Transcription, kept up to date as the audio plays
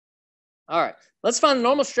All right, let's find the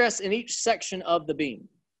normal stress in each section of the beam.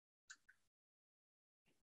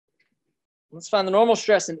 Let's find the normal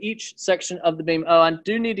stress in each section of the beam. Oh, I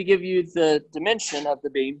do need to give you the dimension of the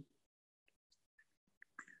beam.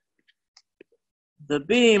 The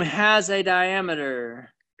beam has a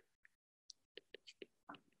diameter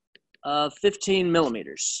of 15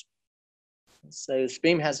 millimeters. Let's say this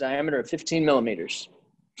beam has a diameter of 15 millimeters.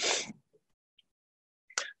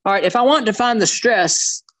 All right, if I want to find the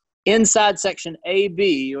stress inside section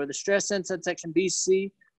AB, or the stress inside section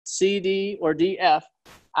BC, CD, or DF,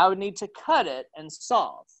 I would need to cut it and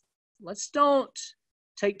solve. Let's don't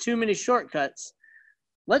take too many shortcuts.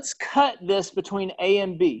 Let's cut this between A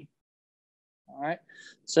and B. All right,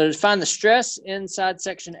 so to find the stress inside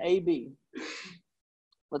section AB,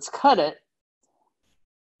 let's cut it.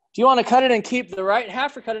 Do you want to cut it and keep the right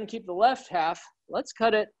half, or cut it and keep the left half? Let's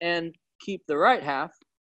cut it and keep the right half.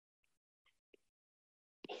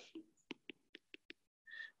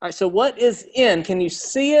 All right, so what is N? Can you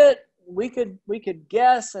see it? We could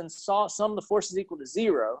guess and sum the forces equal to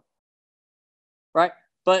 0, right?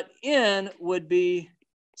 But N would be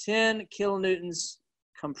 10 kilonewtons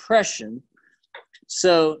compression.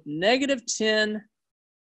 So negative 10,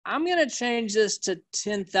 I'm going to change this to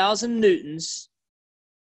 10,000 newtons.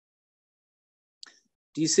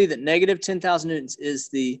 Do you see that negative 10,000 newtons is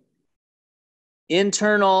the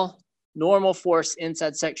internal normal force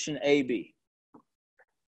inside section AB?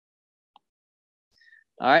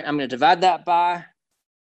 All right, I'm going to divide that by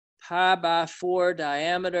pi by 4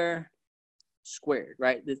 diameter squared,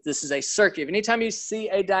 right? This is a circular. Anytime you see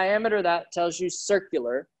a diameter, that tells you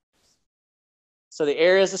circular. So the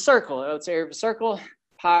area is a circle. It's the area of a circle,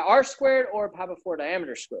 pi r squared, or pi by 4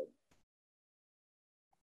 diameter squared.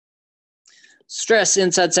 Stress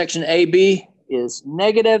inside section AB is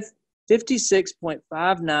negative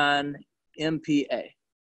 56.59 MPa.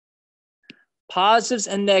 Positives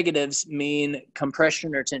and negatives mean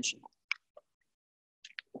compression or tension.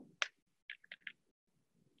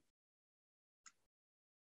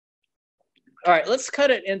 All right, let's cut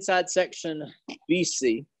it inside section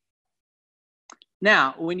BC.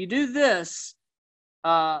 Now, when you do this,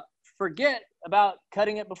 forget about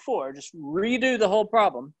cutting it before. Just redo the whole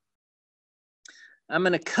problem. I'm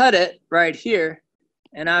going to cut it right here,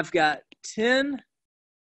 and I've got 10,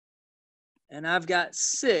 and I've got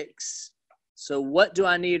 6. So what do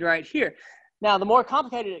I need right here? Now, the more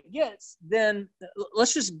complicated it gets, then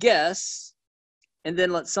let's just guess, and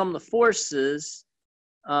then let's sum the forces.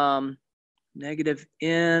 Negative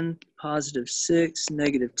N, positive 6,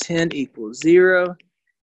 negative 10 equals 0.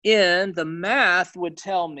 N, the math would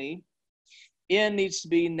tell me N needs to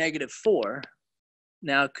be negative 4.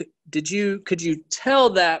 Now, could you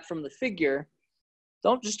tell that from the figure?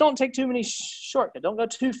 Don't take too many shortcuts. Don't go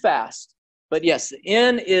too fast. But yes, the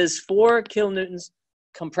N is 4 kilonewtons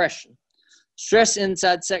compression. Stress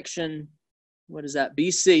inside section, what is that,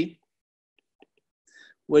 BC,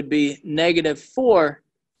 would be negative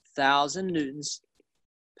 4,000 newtons,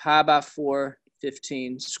 pi by 4,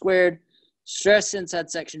 15 squared. Stress inside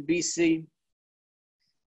section BC,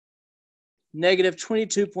 negative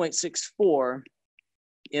 22.64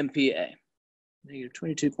 MPa. Negative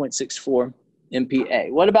 22.64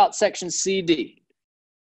 MPa. What about section CD?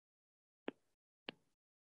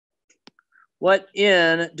 What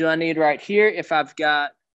N do I need right here if I've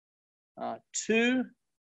got 2,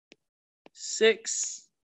 6,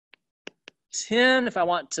 10? If I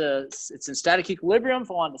want to, it's in static equilibrium.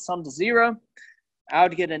 If I want to sum to 0, I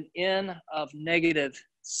would get an N of negative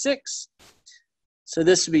 6. So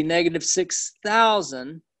this would be negative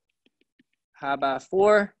 6,000 pi by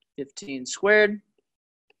 4, 15 squared.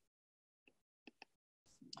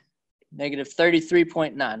 Negative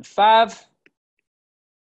 33.95.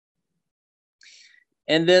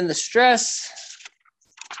 And then the stress,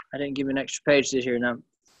 I didn't give you an extra page here. Now,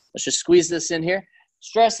 let's just squeeze this in here.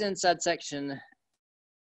 Stress inside section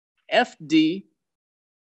FD.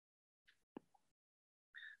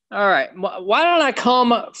 All right, why don't I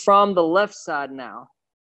come from the left side now?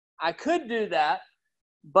 I could do that,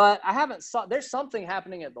 but I haven't saw, there's something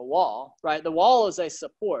happening at the wall, right? The wall is a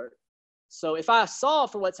support. So if I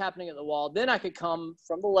solve for what's happening at the wall, then I could come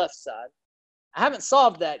from the left side. I haven't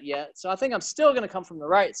solved that yet, so I think I'm still going to come from the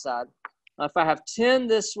right side. If I have 10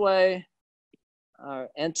 this way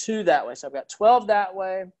and 2 that way, so I've got 12 that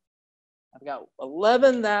way, I've got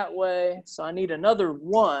 11 that way, so I need another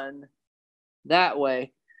 1 that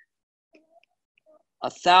way.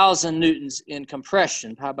 1,000 newtons in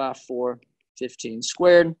compression, pi by 4, 15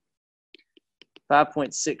 squared,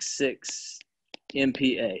 5.66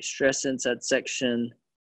 MPa. Stress inside section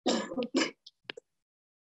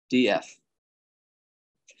DF.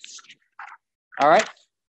 All right,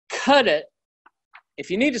 cut it. If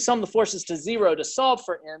you need to sum the forces to 0 to solve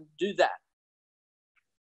for n, do that.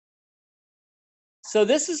 So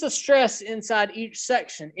this is the stress inside each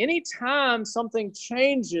section. Anytime something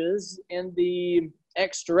changes in the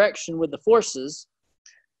x direction with the forces,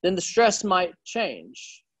 then the stress might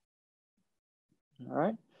change. All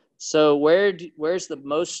right. So where's the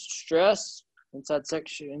most stress?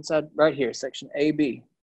 Inside right here, section AB.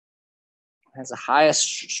 Has the highest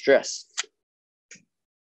stress.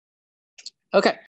 Okay.